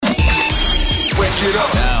it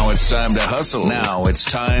up. Now it's time to hustle. Now it's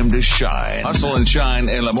time to shine. Hustle and Shine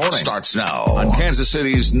in the morning starts now on Kansas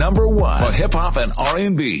City's #1 for hip hop and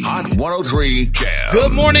R&B. Hot 103 Jam.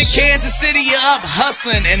 Good morning, Kansas City. You're up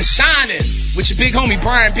hustling and shining with your big homie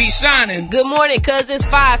Brian B. Shynin. Good morning, cousins.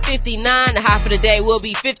 5:59. The high for the day will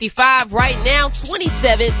be 55. Right now,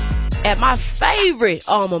 27 at my favorite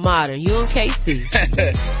alma mater,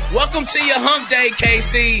 UMKC. Welcome to your hump day,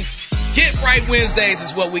 KC. Get Right Wednesdays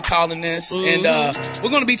is what we're calling this. Mm-hmm. And we're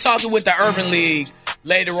going to be talking with the Urban League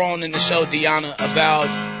later on in the show, Deona, about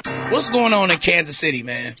what's going on in Kansas City,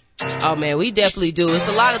 man. Oh, man, we definitely do. It's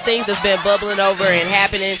a lot of things that's been bubbling over and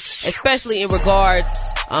happening, especially in regards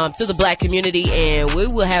to the black community. And we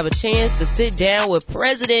will have a chance to sit down with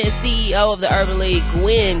President and CEO of the Urban League,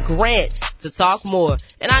 Gwen Grant, to talk more.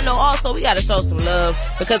 And I know also we got to show some love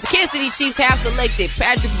because the Kansas City Chiefs have selected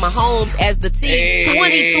Patrick Mahomes as the team's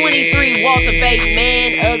 2023 Walter Payton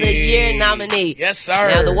Man of the Year nominee. Yes, sir.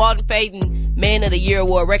 Now, the Walter Payton Man of the Year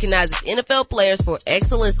award recognizes NFL players for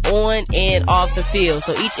excellence on and off the field.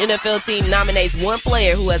 So each NFL team nominates one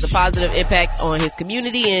player who has a positive impact on his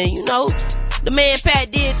community, and you know, the man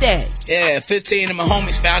Pat did that. Yeah, 15 of my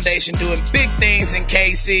homies foundation doing big things in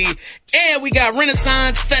KC. And we got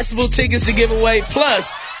Renaissance Festival tickets to give away,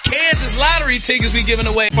 plus Kansas Lottery tickets we giving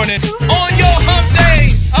away on your hump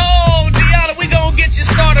day. Oh, Deona, we gonna get you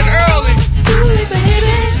started early.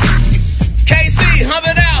 KC, hump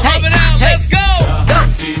it out, let's go.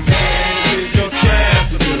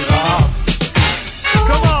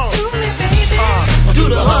 Come on. Do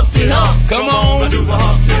the Humpty Hump. Come on. Do the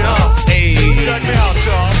Humpty Hump. Hey. Check me out,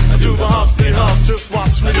 y'all. I do the Humpty Hump. Just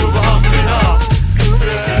watch me do the Humpty Hump.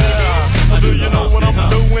 Yeah. Do you know what I'm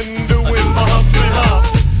doing? Doing the Humpty Hump.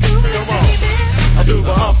 Come on. I do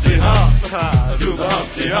the Humpty Hump. I do the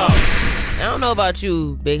Humpty Hump. I don't know about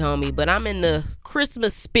you, big homie, but I'm in the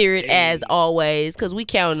Christmas spirit as always because we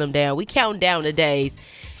counting them down. We counting down the days.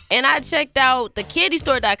 And I checked out, the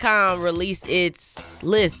CandyStore.com released its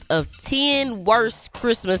list of 10 worst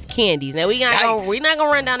Christmas candies. Now, we're not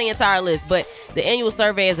gonna run down the entire list, but the annual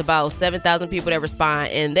survey is about 7,000 people that respond,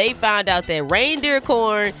 and they found out that reindeer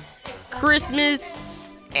corn,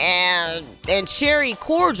 Christmas, and cherry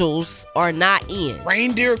cordials are not in.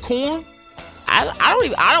 Reindeer corn? I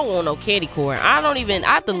don't want no candy corn. I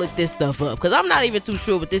have to look this stuff up because I'm not even too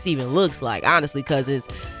sure what this even looks like, honestly, cousins.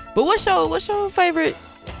 But what's your favorite?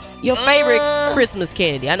 Your favorite Christmas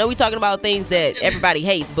candy? I know we're talking about things that everybody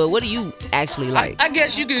hates, but what do you actually like? I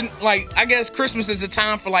guess you can, I guess Christmas is a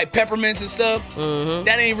time for, peppermints and stuff. Mm-hmm.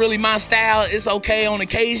 That ain't really my style. It's okay on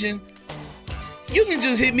occasion. You can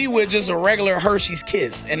just hit me with just a regular Hershey's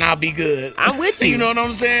Kiss, and I'll be good. I'm with you. You know what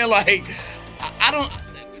I'm saying? I don't...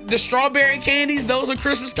 The strawberry candies, those are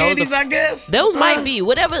Christmas candies, I guess. Those might be.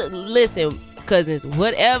 Listen, cousins,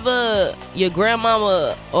 whatever your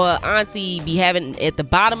grandmama or auntie be having at the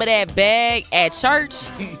bottom of that bag at church,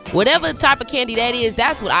 whatever type of candy that is,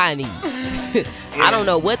 that's what I need. Yeah. I don't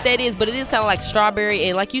know what that is, but it is kind of like strawberry.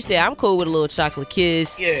 And like you said, I'm cool with a little chocolate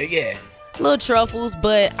kiss. Yeah. Little truffles,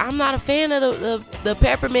 but I'm not a fan of the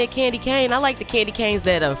peppermint candy cane. I like the candy canes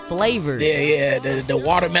that are flavored. Yeah, the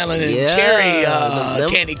watermelon and cherry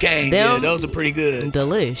candy canes. Yeah, those are pretty good.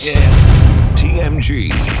 Delish. Yeah.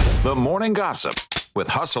 TMG, the morning gossip with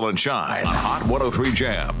Hustle and Shine on Hot 103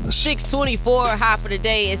 Jams. 624, high for the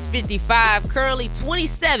day is 55, currently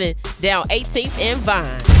 27, down 18th and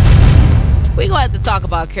Vine. We're going to have to talk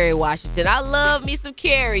about Kerry Washington. I love me some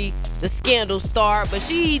Kerry, the scandal star, but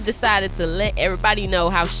she decided to let everybody know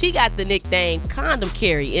how she got the nickname Condom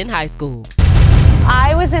Kerry in high school.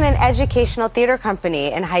 I was in an educational theater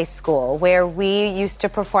company in high school where we used to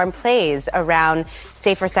perform plays around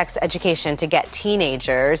safer sex education to get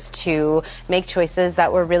teenagers to make choices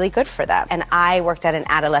that were really good for them. And I worked at an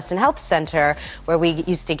adolescent health center where we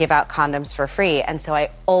used to give out condoms for free. And so I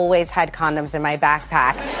always had condoms in my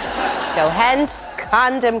backpack. So hence,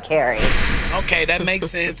 Condom Kerry. Okay, that makes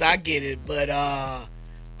sense. I get it. But I'm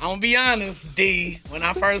going to be honest, D, when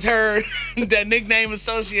I first heard that nickname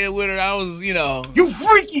associated with her, I was, you're a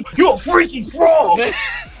freaky frog.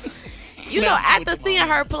 After seeing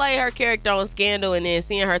her play her character on Scandal and then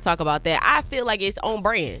seeing her talk about that, I feel like it's on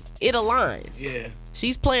brand. It aligns. Yeah.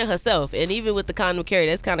 She's playing herself, and even with the Condom Kerry,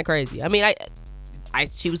 that's kind of crazy. I mean,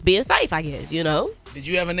 she was being safe, I guess, Did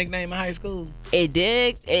you have a nickname in high school? It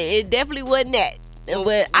did. It definitely wasn't that.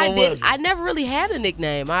 But I never really had a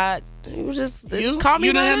nickname. It was just call me.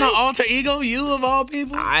 You didn't have no alter ego, you of all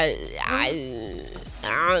people? I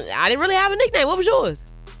didn't really have a nickname. What was yours?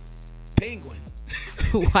 Penguin.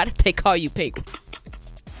 Why did they call you Penguin?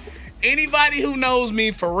 Anybody who knows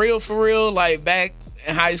me for real, like back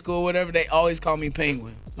in high school or whatever, they always call me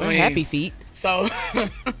Penguin. Happy feet. So,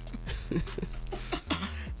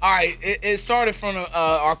 all right, it started from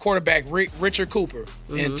our quarterback, Richard Cooper,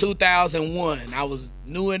 in 2001. I was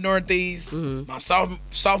new in Northeast, my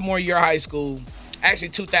sophomore year of high school. Actually,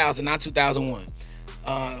 2000, not 2001.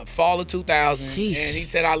 Fall of 2000. Sheesh. And he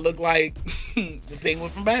said I look like the Penguin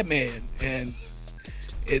from Batman. And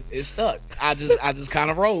it stuck. I just kind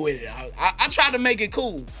of roll with it. I tried to make it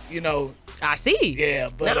cool, you know. I see. Yeah,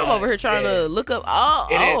 but now I'm over here trying to look up.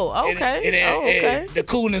 Okay. The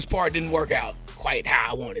coolness part didn't work out quite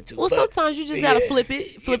how I wanted to. Well, but sometimes you just gotta flip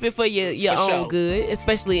it for your For own sure. good,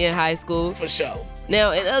 especially in high school. For sure.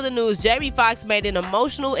 Now, in other news, Jamie Foxx made an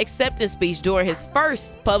emotional acceptance speech during his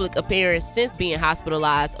first public appearance since being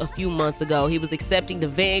hospitalized a few months ago. He was accepting the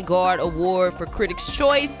Vanguard Award for Critics'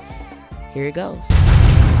 Choice. Here it goes.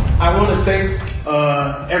 I want to thank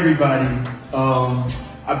everybody.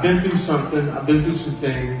 I've been through something. I've been through some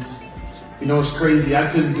things. You know, it's crazy. I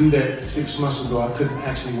couldn't do that 6 months ago. I couldn't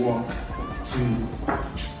actually walk to...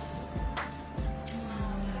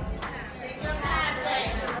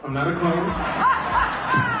 I'm not a clone.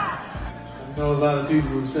 I know a lot of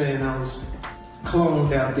people were saying I was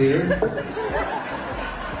cloned out there.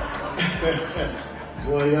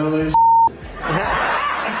 Boy, y'all ain't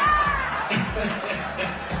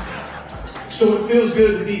So it feels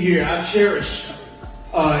good to be here. I cherish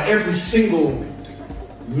every single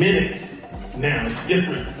minute now. It's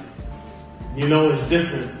different. You know, it's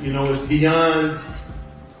different. You know, it's beyond.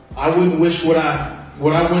 I wouldn't wish what I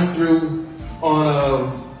went through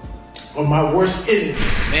on my worst enemy.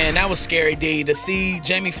 Man, that was scary, D. To see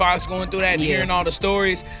Jamie Foxx going through that and hearing all the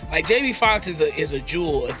stories. Like, Jamie Foxx is a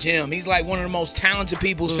jewel, a gem. He's like one of the most talented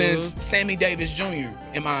people since Sammy Davis Jr.,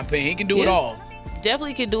 in my opinion. He can do it all.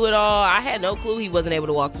 Definitely can do it all. I had no clue he wasn't able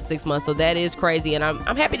to walk for 6 months, so that is crazy. And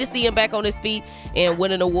I'm happy to see him back on his feet and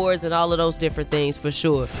winning awards and all of those different things for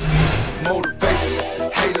sure.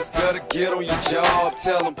 Motivation. Haters better get on your job.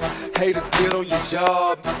 Tell them haters get on your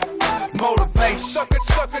job. Motivation.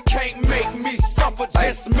 Sucker can't make me suffer.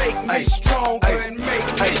 Just make me stronger and make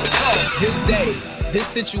me tough. This day, this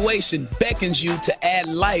situation beckons you to add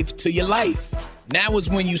life to your life. Now is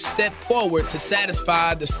when you step forward to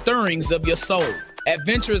satisfy the stirrings of your soul.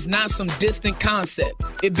 Adventure is not some distant concept.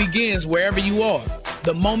 It begins wherever you are.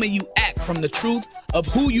 The moment you act from the truth of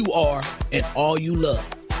who you are and all you love.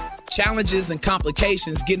 Challenges and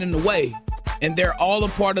complications get in the way, and they're all a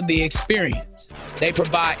part of the experience. They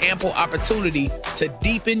provide ample opportunity to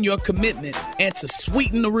deepen your commitment and to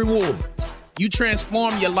sweeten the rewards. You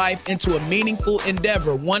transform your life into a meaningful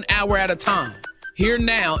endeavor 1 hour at a time. Here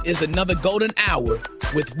now is another golden hour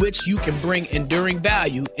with which you can bring enduring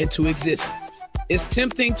value into existence. It's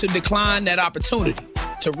tempting to decline that opportunity,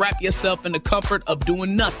 to wrap yourself in the comfort of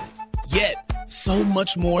doing nothing. Yet, so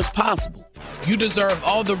much more is possible. You deserve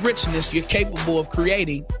all the richness you're capable of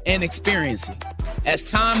creating and experiencing.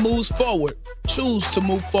 As time moves forward, choose to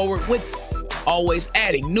move forward with it, always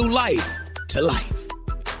adding new life to life.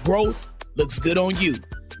 Growth looks good on you.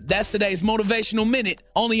 That's today's Motivational Minute,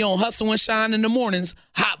 only on Hustle and Shine in the mornings,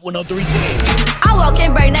 Hot 103.10. I walk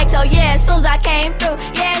in break next, so yeah, as soon as I came through.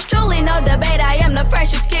 Yeah, it's truly no debate, I am the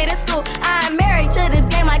freshest kid in school. I'm married to this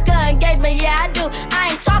game like an engagement, yeah, I do. I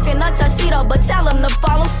ain't talking a tuxedo, but tell them to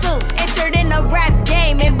follow suit. Entered in the rap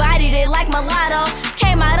game, embodied it like mulatto.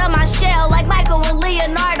 Came out of my shell like Michael and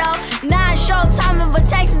Leonardo. 9 Showtime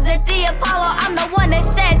invitations at the Apollo. I'm the one that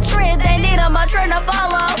set trends, they need a trend to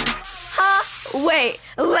follow. Huh? Wait,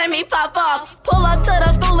 let me pop off. Pull up to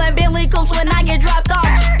the school and Bentley coupes when I get dropped off.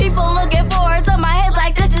 People looking forward to my head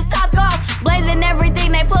like this is Top Golf. Blazing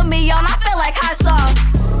everything they put me on, I feel like hot sauce.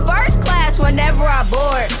 First class whenever I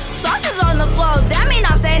board. Sauces on the floor, that mean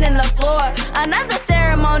I'm staying in the floor. Another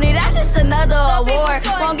ceremony, that's just another award.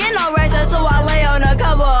 Won't get no rest until I lay on the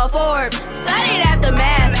cover of Forbes. Studied after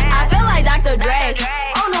math, I feel like Dr. Dre.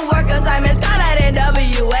 On the work assignments, got out in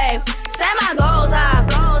WA. Set my goals high,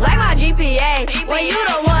 like my GPA. When you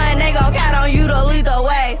the one, they gon' count on you to lead the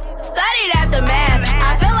way. Studied after math,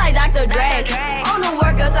 I feel like Dr. Dre. On the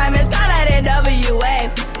work assignments, got out in WA.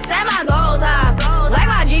 Set my goals high, like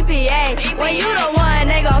my GPA. When you the one,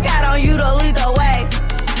 they gon' count on you to lead the way.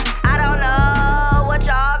 I don't know what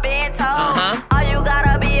y'all been told. All you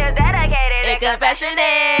gotta be is dedicated and compassionate.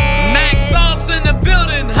 Max Sauce in the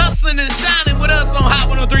building, hustling and shining with us on Hot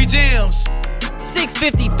 103 Jams.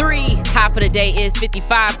 6:53. High for the day is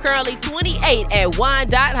 55. Currently 28 at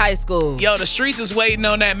Wyandotte High School. Yo, the streets is waiting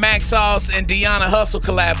on that Max Sauce and Deona HuSTLe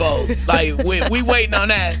collabo. Like, we waiting on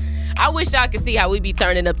that. I wish y'all could see how we be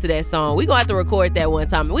turning up to that song. We gonna have to record that one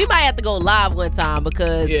time. We might have to go live one time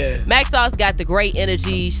because Max Sauce got the great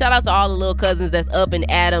energy. Shout out to all the little cousins that's up and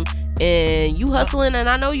at 'em. And you hustling, and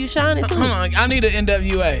I know you shining too. Hold on, I need an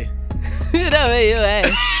NWA.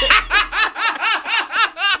 NWA.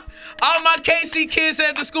 All my KC kids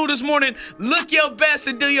at the school this morning, look your best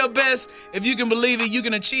and do your best. If you can believe it, you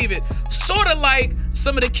can achieve it. Sort of like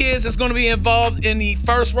some of the kids that's going to be involved in the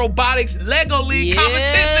first robotics Lego League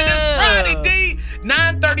competition this Friday, D.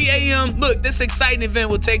 9:30 a.m. Look, this exciting event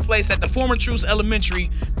will take place at the former Truce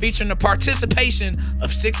Elementary, featuring the participation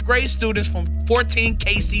of 6th grade students from 14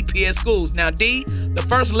 KCPS schools. Now, D, the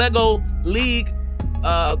first Lego League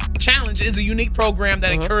challenge is a unique program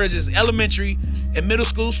that encourages elementary and middle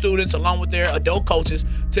school students, along with their adult coaches,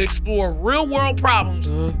 to explore real-world problems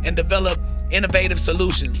and develop innovative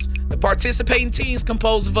solutions. The participating teams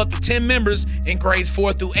composed of up to 10 members in grades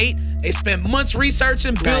 4 through 8. They spent months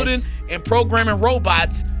researching, building, and programming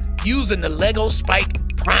robots using the Lego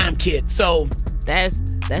Spike Prime Kit. So that's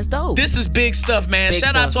dope. This is big stuff, man.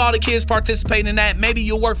 Shout out to all the kids participating in that. Maybe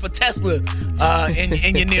you'll work for Tesla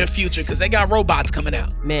in your near future, because they got robots coming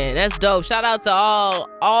out. Man, that's dope. Shout out to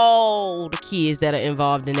all the kids that are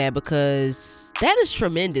involved in that, because that is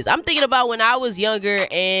tremendous. I'm thinking about when I was younger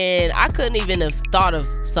and I couldn't even have thought of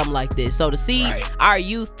something like this. So to see our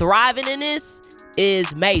youth thriving in this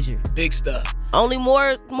is major. Big stuff. Only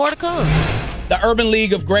more to come. The Urban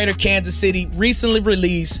League of Greater Kansas City recently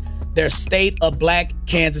released their State of Black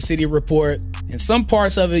Kansas City report. And some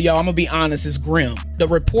parts of it, y'all, I'm gonna be honest, is grim. The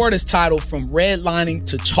report is titled From Redlining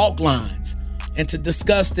to Chalk Lines. And to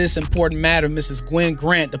discuss this important matter, Mrs. Gwen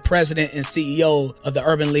Grant, the president and CEO of the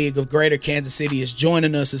Urban League of Greater Kansas City, is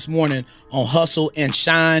joining us this morning on Hustle and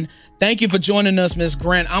Shine. Thank you for joining us, Ms.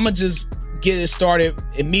 Grant. I'm gonna just get it started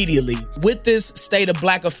immediately. With this State of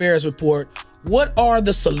Black Affairs report, what are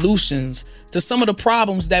the solutions to some of the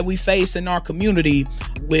problems that we face in our community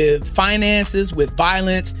with finances, with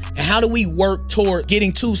violence, and how do we work toward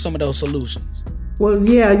getting to some of those solutions? Well,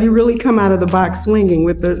 yeah, you really come out of the box swinging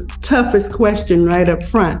with the toughest question right up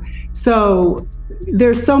front. So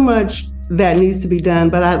there's so much that needs to be done,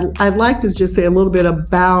 but I'd like to just say a little bit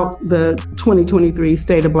about the 2023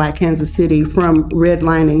 State of Black Kansas City, From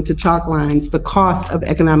Redlining to Chalk Lines, the cost of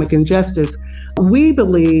economic injustice. We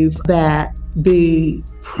believe that the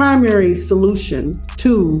primary solution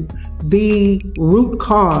to the root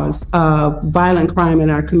cause of violent crime in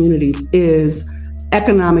our communities is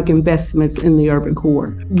economic investments in the urban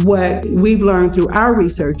core. What we've learned through our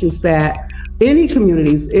research is that any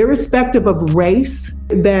communities, irrespective of race,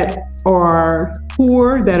 that are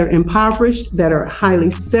poor, that are impoverished, that are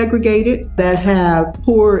highly segregated, that have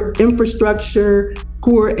poor infrastructure,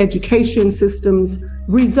 poor education systems,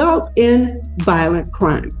 result in violent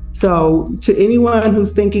crime. So to anyone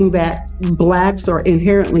who's thinking that Blacks are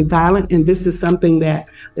inherently violent, and this is something that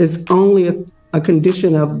is only a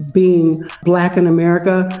condition of being Black in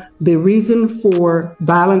America, the reason for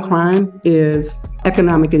violent crime is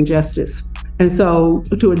economic injustice. And so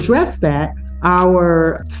to address that,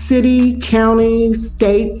 our city, county,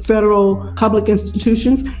 state, federal public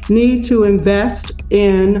institutions need to invest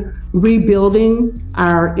in rebuilding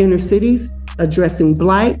our inner cities, addressing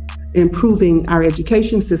blight, improving our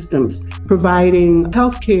education systems, providing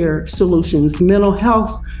healthcare solutions, mental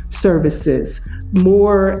health services,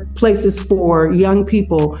 more places for young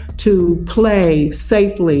people to play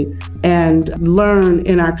safely and learn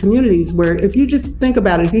in our communities, where if you just think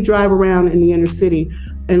about it, if you drive around in the inner city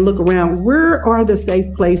and look around, where are the safe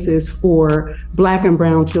places for Black and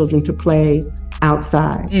brown children to play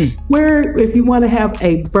outside? Where, if you want to have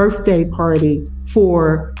a birthday party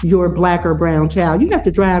for your Black or brown child, you have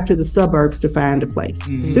to drive to the suburbs to find a place.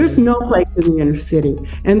 There's no place in the inner city.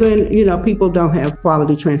 And then, people don't have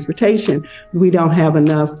quality transportation. We don't have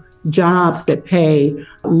enough jobs that pay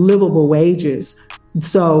livable wages.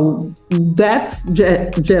 So that's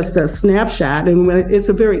just a snapshot. And it's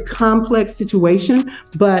a very complex situation,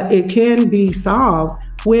 but it can be solved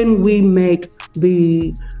when we make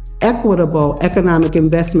the equitable economic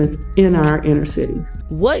investments in our inner city.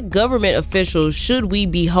 What government officials should we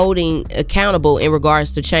be holding accountable in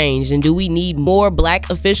regards to change? And do we need more Black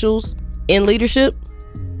officials in leadership?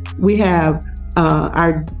 We have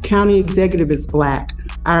our county executive is Black.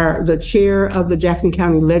 The chair of the Jackson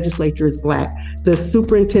County Legislature is Black. The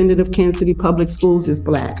superintendent of Kansas City Public Schools is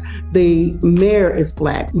Black. The mayor is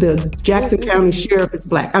Black. The Jackson County Sheriff is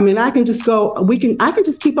Black. I mean, I can just go, I can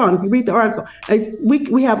just keep on. If you read the article,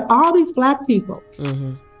 we have all these Black people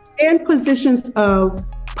in positions of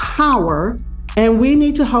power, and we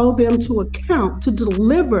need to hold them to account to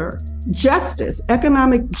deliver justice,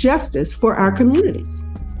 economic justice for our communities.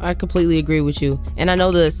 I completely agree with you. And I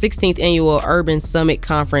know the 16th annual Urban Summit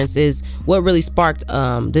Conference is what really sparked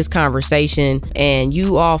this conversation. And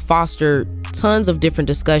you all fostered tons of different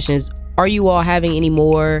discussions. Are you all having any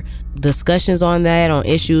more discussions on that, on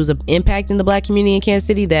issues of impacting the Black community in Kansas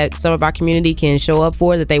City that some of our community can show up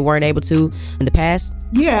for that they weren't able to in the past?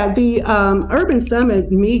 Yeah, the Urban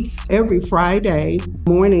Summit meets every Friday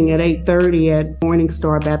morning at 8:30 at Morning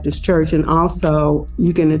Star Baptist Church. And also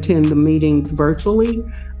you can attend the meetings virtually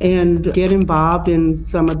and get involved in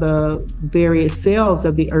some of the various cells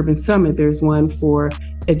of the Urban Summit. There's one for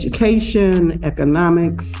education,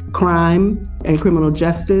 economics, crime, and criminal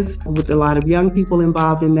justice, with a lot of young people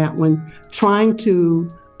involved in that one, trying to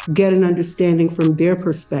get an understanding from their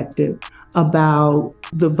perspective about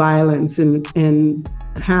the violence and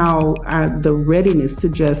how the readiness to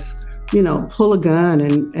just, pull a gun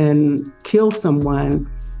and kill someone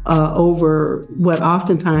over what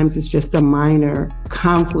oftentimes is just a minor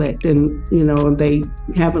conflict. And, they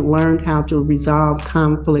haven't learned how to resolve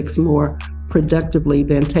conflicts more productively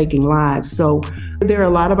than taking lives. So there are a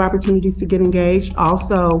lot of opportunities to get engaged.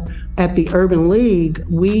 Also, at the Urban League,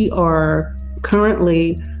 we are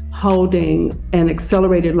currently holding an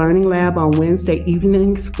accelerated learning lab on Wednesday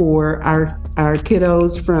evenings for our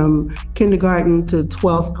kiddos from kindergarten to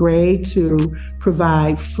 12th grade to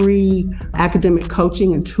provide free academic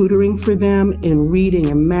coaching and tutoring for them in reading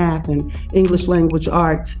and math and English language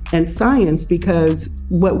arts and science, because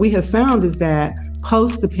what we have found is that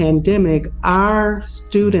post the pandemic, our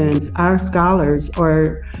students, our scholars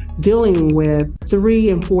are dealing with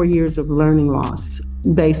 3 and 4 years of learning loss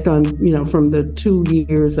based on, from the 2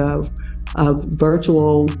 years of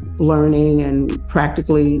virtual learning and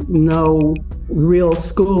practically no real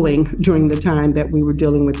schooling during the time that we were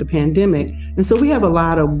dealing with the pandemic. And so we have a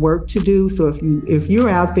lot of work to do. So if you're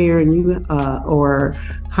out there and you are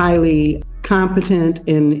highly competent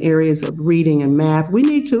in areas of reading and math, we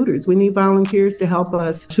need tutors. We need volunteers to help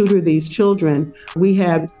us tutor these children. We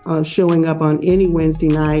have showing up on any Wednesday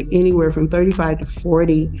night, anywhere from 35 to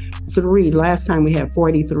 43. Last time we had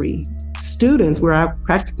 43 students, where I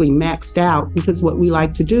practically maxed out, because what we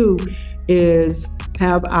like to do is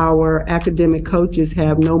have our academic coaches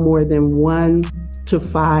have no more than 1 to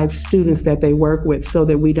 5 students that they work with, so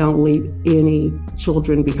that we don't leave any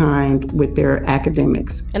children behind with their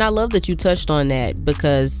academics. And I love that you touched on that,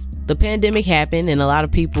 because the pandemic happened and a lot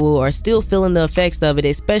of people are still feeling the effects of it,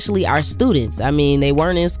 especially our students. I mean, they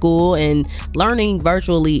weren't in school, and learning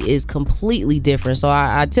virtually is completely different. So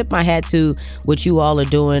I tip my hat to what you all are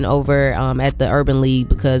doing over at the Urban League,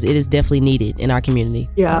 because it is definitely needed in our community.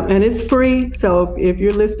 Yeah, and it's free. So if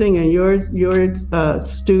you're listening and your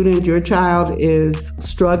student, your child is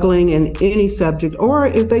struggling in any subject, or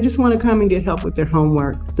if they just want to come and get help with their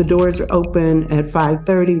homework, the doors are open at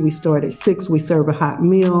 5:30. We start at 6. We serve a hot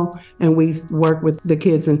meal, and we work with the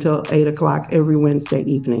kids until 8 o'clock every Wednesday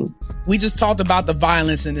evening. We just talked about the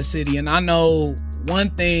violence in the city, and I know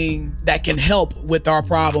one thing that can help with our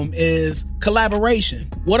problem is collaboration.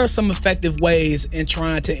 What are some effective ways in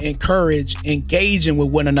trying to encourage engaging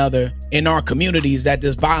with one another in our communities that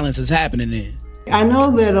this violence is happening in? I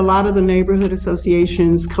know that a lot of the neighborhood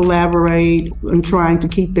associations collaborate in trying to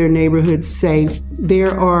keep their neighborhoods safe.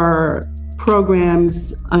 There are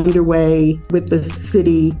programs underway with the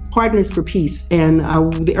city, Partners for Peace, and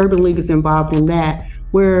the Urban League is involved in that,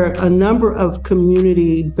 where a number of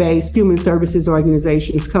community-based human services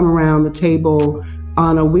organizations come around the table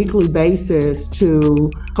on a weekly basis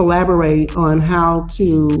to collaborate on how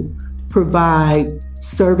to provide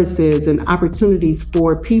services and opportunities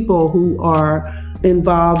for people who are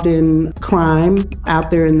involved in crime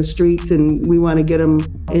out there in the streets, and we want to get them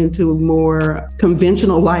into more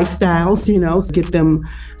conventional lifestyles, get them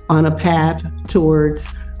on a path towards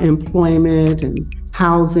employment and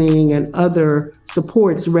housing and other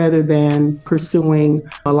supports, rather than pursuing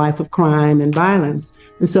a life of crime and violence.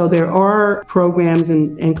 And so there are programs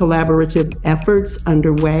and collaborative efforts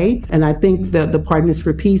underway. And I think that the Partners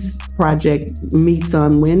for Peace project meets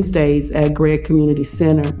on Wednesdays at Gregg Community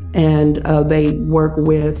Center. And they work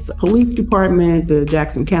with police department, the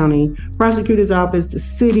Jackson County Prosecutor's Office, the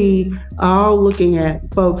city, all looking at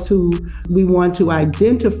folks who we want to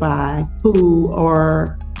identify who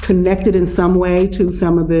are connected in some way to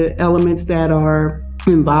some of the elements that are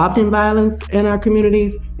involved in violence in our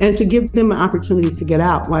communities, and to give them opportunities to get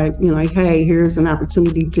out. Like, hey, here's an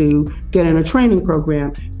opportunity to get in a training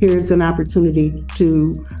program. Here's an opportunity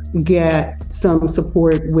to get some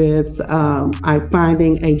support with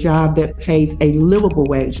finding a job that pays a livable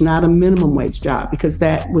wage, not a minimum wage job, because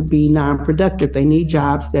that would be non-productive. They need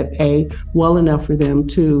jobs that pay well enough for them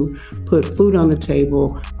to put food on the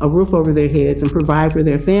table, a roof over their heads, and provide for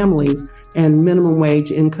their families. And minimum wage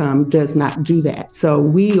income does not do that. So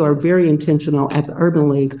we are very intentional at the Urban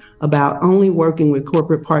League about only working with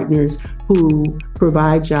corporate partners who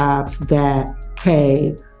provide jobs that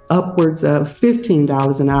pay upwards of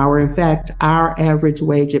 $15 an hour. In fact, our average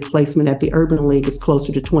wage at placement at the Urban League is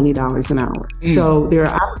closer to $20 an hour. So there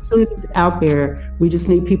are opportunities out there. We just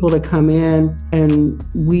need people to come in, and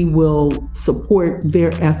we will support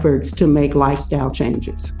their efforts to make lifestyle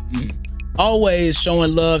changes. Always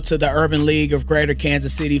showing love to the Urban League of Greater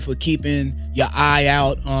Kansas City for keeping your eye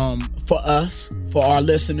out for us, for our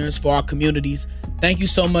listeners, for our communities. Thank you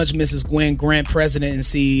so much, Mrs. Gwen Grant, President and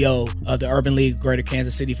CEO of the Urban League of Greater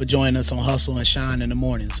Kansas City, for joining us on Hustle and Shine in the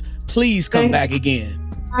mornings. Please come back again.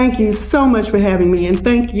 Thank you so much for having me, and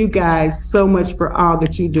thank you guys so much for all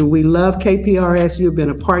that you do. We love KPRS. You've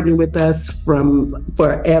been a partner with us from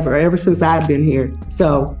forever, ever since I've been here.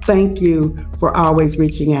 So thank you for always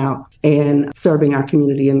reaching out and serving our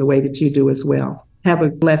community in the way that you do as well. Have a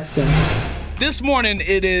blessed day. This morning,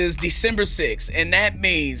 it is December 6th, and that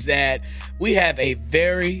means that we have a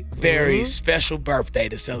very, very special birthday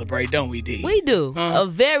to celebrate, don't we, D? We do. A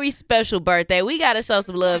very special birthday. We got to show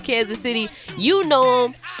some love. Kansas City, you know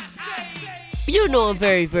him. You know him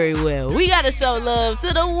very, very well. We got to show love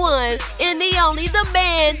to the one and the only, the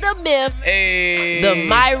man, the myth, the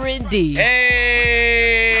Myron D.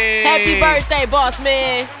 Hey! Happy birthday, boss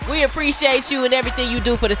man. We appreciate you and everything you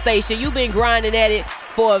do for the station. You've been grinding at it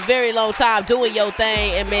for a very long time, doing your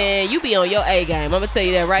thing, and man, you be on your A game. I'm gonna tell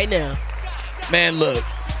you that right now. Man, look,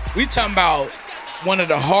 we talking about one of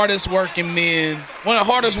the hardest working men, one of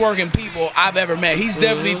the hardest working people I've ever met. He's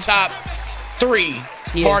definitely top 3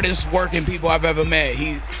 hardest working people I've ever met.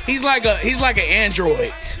 He's like an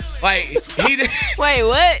android. Like he Wait,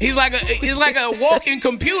 what? He's like a walking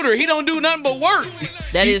computer. He don't do nothing but work.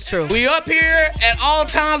 That is true. We up here at all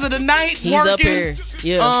times of the night. He's working. Up here.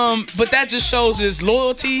 Yeah. But that just shows his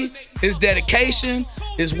loyalty, his dedication,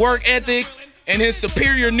 his work ethic, and his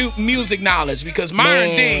superior music knowledge. Because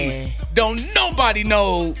Myron D, don't nobody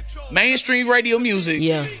know mainstream radio music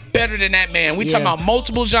better than that man. We talking about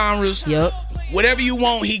multiple genres. Yep. Whatever you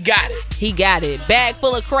want, he got it. He got it. Bag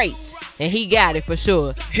full of crates. And he got it for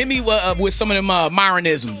sure. Hit me with some of them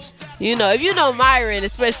Myronisms. You know, if you know Myron,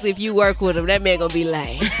 especially if you work with him, that man gonna be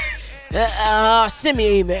like, send me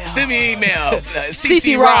an email. Send me an email.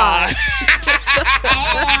 CC Rod.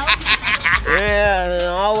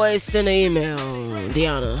 Yeah, always send an email,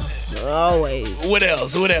 Deona. Always. What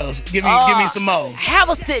else? Give me some more. Have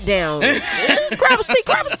a sit down. Just grab a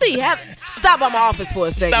seat. Stop by my office for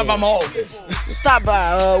a second. Stop by my office. Stop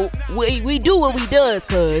by. We do what we does,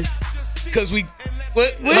 Cause we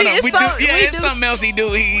it's something else he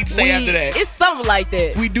do. He'd say after that. It's something like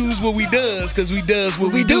that. We do's what we does, cause we does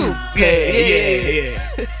what we do. Yeah.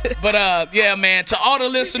 But man, to all the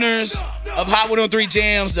listeners of Hot 103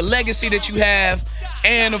 Jams, the legacy that you have,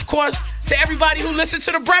 and of course to everybody who listened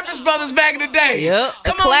to the Breakfast Brothers back in the day. Yep,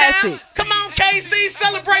 come on classic. Now. Come on, KC,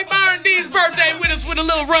 celebrate Myron D's birthday with us with a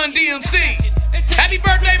little Run DMC. Happy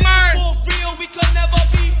birthday, Myron. For real, we could never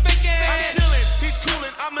be faking. I'm chilling, he's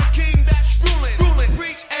coolin', I'm a king that's ruling,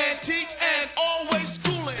 preach and teach and always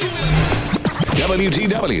schooling.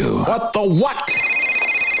 WTW. What the what?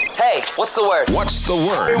 Hey, what's the word? What's the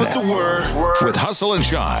word? What's the word? With Hustle and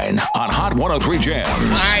Shine on Hot 103 Jams. All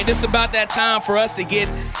right, this is about that time for us to get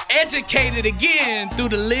educated again through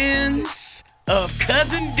the lens of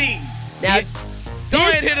Cousin D. Now, go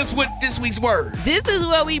ahead and hit us with this week's word. This is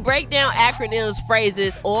where we break down acronyms,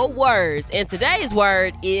 phrases, or words. And today's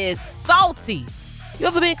word is salty. You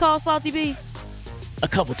ever been called salty, B? A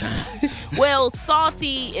couple times. Well,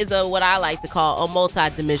 salty is what I like to call a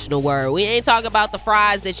multi-dimensional word. We ain't talking about the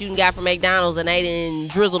fries that you can get from McDonald's and they done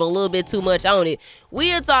drizzled a little bit too much on it.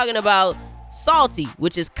 We are talking about salty,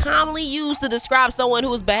 which is commonly used to describe someone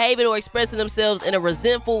who is behaving or expressing themselves in a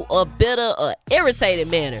resentful or bitter or irritated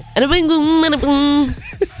manner.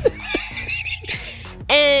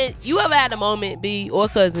 And you ever had a moment, B, or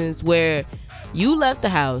cousins, where you left the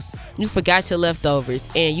house, you forgot your leftovers,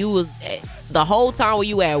 and you was the whole time when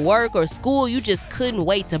you were at work or school, you just couldn't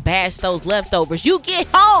wait to bash those leftovers. You get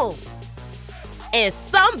home, and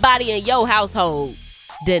somebody in your household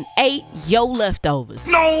done ate your leftovers.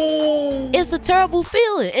 No! It's a terrible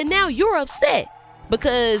feeling, and now you're upset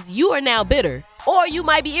because you are now bitter or you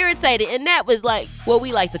might be irritated, and that was like what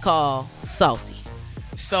we like to call salty.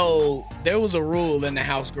 So there was a rule in the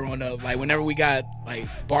house growing up. Like whenever we got like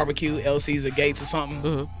barbecue, LC's or Gates or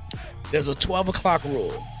something, there's a 12 o'clock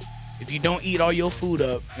rule. If you don't eat all your food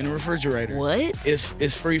up in the refrigerator,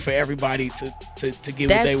 it's free for everybody to get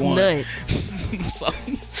what they want. That's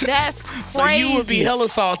nuts. That's crazy. So you would be hella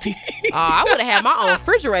salty. I would have had my own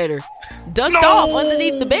refrigerator ducked off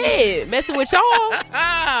underneath the bed, messing with y'all.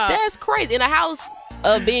 That's crazy. In a house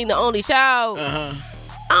of being the only child, I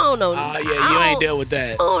don't know. Oh, yeah, you ain't dealt with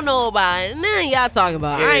that. I don't know about it. None y'all talking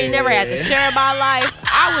about. I ain't never had to share my life.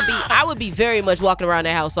 I would be very much walking around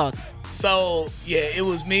that house salty. So, yeah, it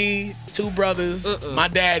was me, 2 brothers, my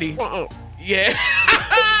daddy. Yeah.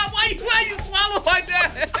 Why you swallow like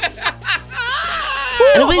that?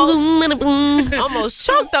 Almost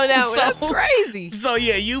choked on that one. That's crazy. So,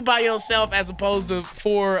 yeah, you by yourself as opposed to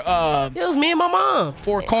 4... it was me and my mom.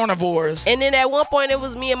 4 carnivores. And then at one point, it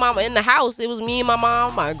was me and mama in the house. It was me and my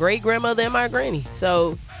mom, my great-grandmother, and my granny.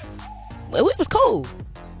 So, it was cool.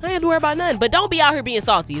 I ain't had to worry about nothing. But don't be out here being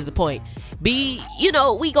salty is the point. We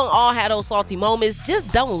gonna all have those salty moments.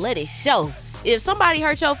 Just don't let it show. If somebody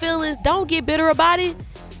hurt your feelings, don't get bitter about it.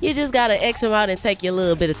 You just gotta X them out and take you a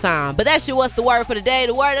little bit of time. But that's your What's the Word for the day.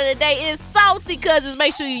 The word of the day is salty, cousins.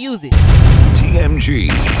 Make sure you use it. TMG,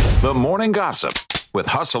 the morning gossip with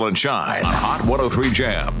Hustle and Shine on Hot 103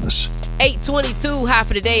 Jams. 8:22, high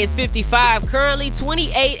for the day is 55. Currently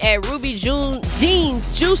 28 at Ruby Jeans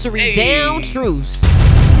Juicery down Truce.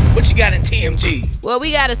 What you got in TMG? Well,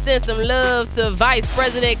 we got to send some love to Vice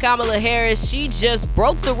President Kamala Harris. She just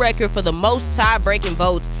broke the record for the most tie-breaking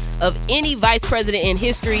votes of any vice president in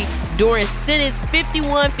history during Senate's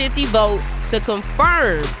 51-50 vote to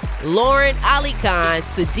confirm Lauren Ali Khan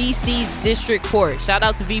to D.C.'s District Court. Shout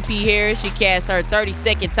out to VP Harris. She cast her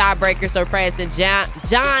 32nd tiebreaker, surpassing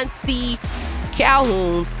John C.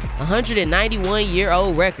 Calhoun's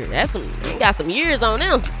 191-year-old record. They got some years on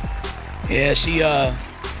them. Yeah,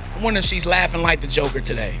 I wonder if she's laughing like the Joker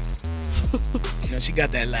today. She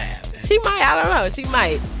got that laugh. She might. I don't know. She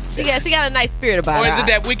might. She got a nice spirit about her. Or is it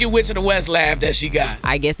that Wicked Witch of the West laugh that she got?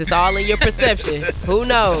 I guess it's all in your perception. Who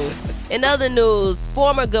knows? In other news,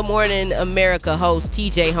 former Good Morning America host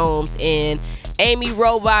TJ Holmes and Amy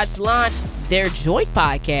Robach launched their joint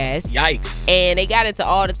podcast. Yikes. And they got into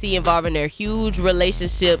all the tea involving their huge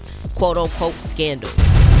relationship, quote-unquote, scandal.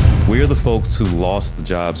 We're the folks who lost the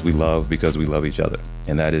jobs we love because we love each other.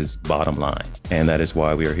 And that is bottom line. And that is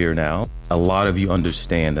why we are here now. A lot of you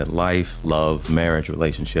understand that life, love, marriage,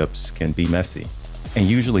 relationships can be messy and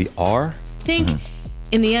usually are. I think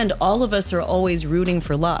in the end, all of us are always rooting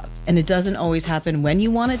for love. And it doesn't always happen when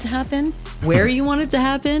you want it to happen, where you want it to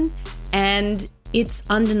happen. And it's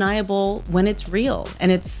undeniable when it's real.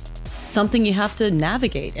 And it's something you have to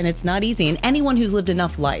navigate. And it's not easy. And anyone who's lived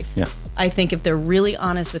enough life, I think if they're really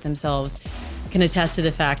honest with themselves, can attest to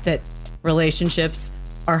the fact that relationships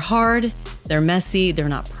are hard, they're messy, they're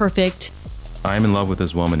not perfect. I'm in love with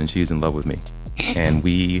this woman and she's in love with me. And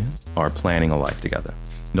we are planning a life together.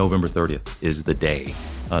 November 30th is the day.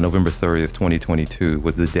 November 30th, 2022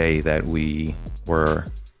 was the day that we were,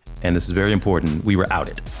 and this is very important, we were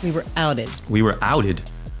outed. We were outed. We were outed.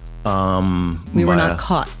 We were not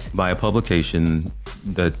caught. By a publication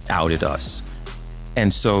that outed us.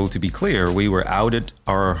 And so, to be clear, we were outed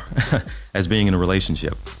as being in a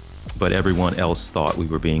relationship, but everyone else thought we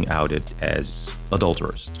were being outed as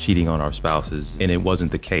adulterers, cheating on our spouses. And it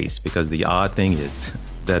wasn't the case, because the odd thing is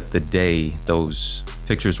that the day those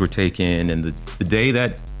pictures were taken and the day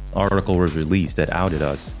that article was released that outed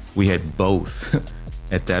us, we had both,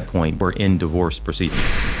 at that point, were in divorce proceedings.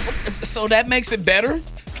 So that makes it better?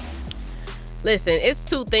 Listen, it's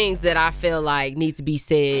 2 things that I feel like need to be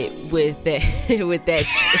said with that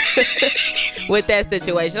with that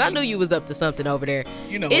situation. I knew you was up to something over there.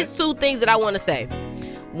 It's 2 things that I want to say.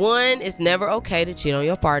 One, it's never okay to cheat on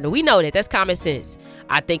your partner. We know that. That's common sense.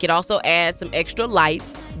 I think it also adds some extra light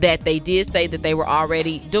that they did say that they were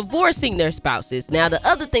already divorcing their spouses. Now, the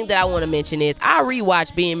other thing that I want to mention is I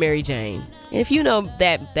rewatched Being Mary Jane. And if you know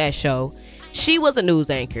that show, she was a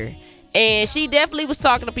news anchor. And she definitely was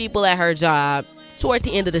talking to people at her job toward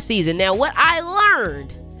the end of the season. Now, what I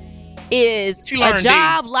learned is a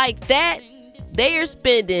job like that, they are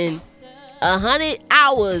spending 100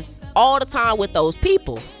 hours all the time with those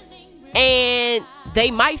people. And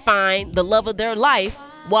they might find the love of their life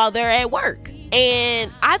while they're at work.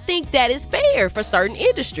 And I think that is fair for certain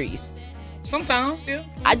industries. Sometimes, yeah.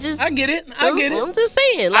 I get it. I'm just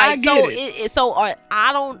saying. Like,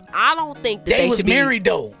 I don't think that they was should be married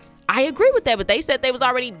though. I agree with that, but they said they was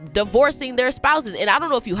already divorcing their spouses. And I don't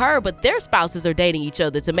know if you heard, but their spouses are dating each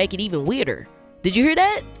other to make it even weirder. Did you hear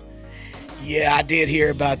that? Yeah, I did hear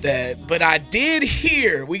about that. But I did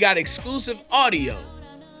hear we got exclusive audio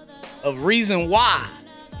of reason why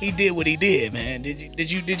he did what he did, man.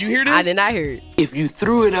 Did you hear this? I did not hear it. If you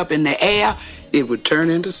threw it up in the air, it would turn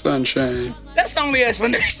into sunshine. That's the only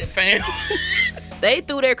explanation, fam. They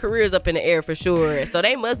threw their careers up in the air for sure. So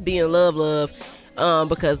they must be in love.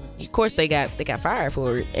 Because of course they got fired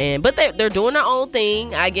for it. But they're doing their own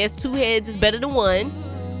thing. I guess 2 heads is better than 1.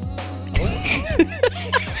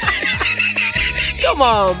 Come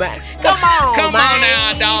on, man. Come on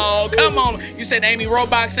now, dog. Come on. You said Amy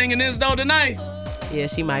Robach singing this though tonight? Yeah,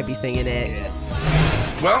 she might be singing that.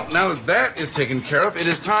 Yeah. Well, now that is taken care of, it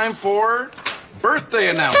is time for birthday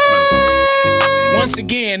announcements. Once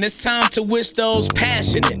again, it's time to wish those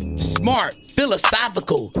passionate, smart,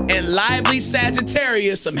 philosophical, and lively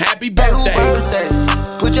Sagittarius some happy birthday.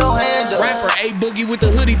 Put your hand up. Rapper A Boogie with the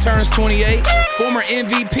hoodie turns 28. Former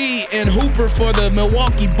MVP and hooper for the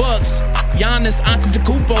Milwaukee Bucks, Giannis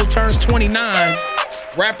Antetokounmpo turns 29.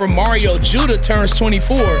 Rapper Mario Judah turns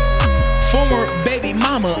 24. Former baby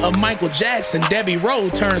mama of Michael Jackson, Debbie Rowe,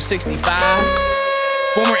 turns 65.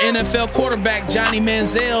 Former NFL quarterback Johnny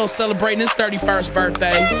Manziel celebrating his 31st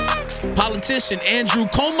birthday. Politician Andrew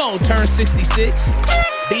Cuomo turns 66.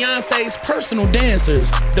 Beyonce's personal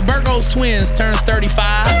dancers, the Burgos twins, turns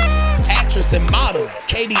 35. Actress and model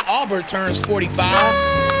Katie Albert turns 45.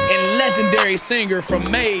 And legendary singer from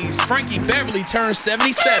Maze, Frankie Beverly, turns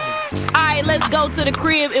 77. All right, let's go to the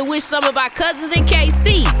crib and wish some of our cousins in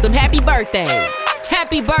KC some happy birthdays.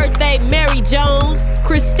 Happy birthday, Mary Jones,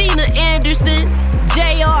 Christina Anderson,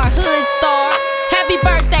 JR Hood Star. Happy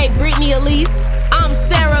birthday, Brittany Elise. I'm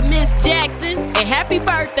Sarah Miss Jackson. And happy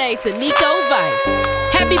birthday to Nico Vice.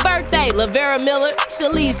 Happy birthday, Lavera Miller,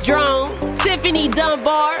 Shalise Drone, Tiffany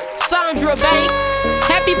Dunbar, Sandra Banks.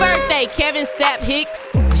 Happy birthday, Kevin Sapp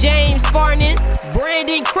Hicks, James Farnan,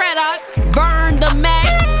 Brandon Craddock, Vern the Mac.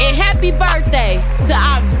 And happy birthday to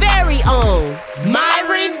our very own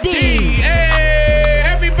Myron D. Hey,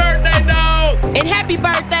 happy birthday, dog. And happy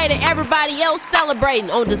birthday to everybody else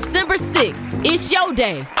celebrating on December 6th. It's your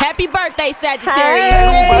day. Happy birthday,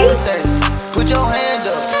 Sagittarius. Hey. Put your hand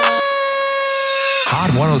up. Hot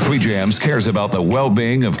 103 Jams cares about the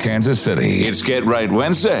well-being of Kansas City. It's Get Right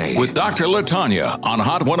Wednesday with Dr. Latonya on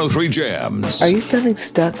Hot 103 Jams. Are you feeling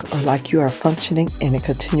stuck or like you are functioning in a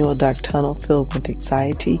continual dark tunnel filled with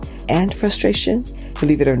anxiety and frustration?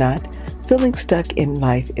 Believe it or not, feeling stuck in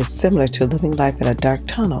life is similar to living life in a dark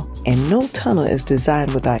tunnel, and no tunnel is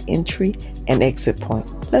designed without entry and exit point.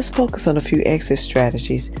 Let's focus on a few exit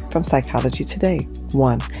strategies from Psychology Today.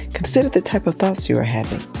 1. Consider the type of thoughts you are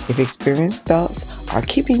having. If experienced thoughts are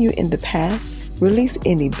keeping you in the past, release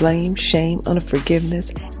any blame, shame,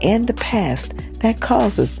 unforgiveness, and the past that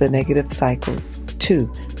causes the negative cycles. 2.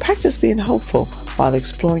 Practice being hopeful while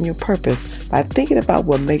exploring your purpose by thinking about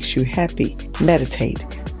what makes you happy. Meditate.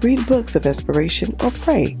 Read books of inspiration or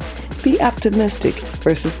pray. Be optimistic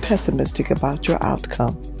versus pessimistic about your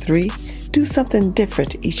outcome. 3. Do something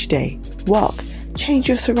different each day. Walk, change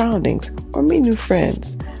your surroundings, or meet new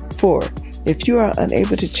friends. 4. If you are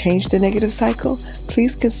unable to change the negative cycle,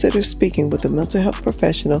 please consider speaking with a mental health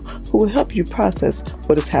professional who will help you process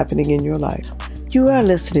what is happening in your life. You are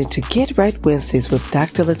listening to Get Right Wednesdays with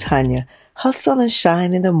Dr. Latonya, Hustle and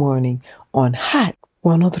Shine in the morning on Hot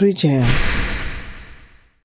 103 Jams.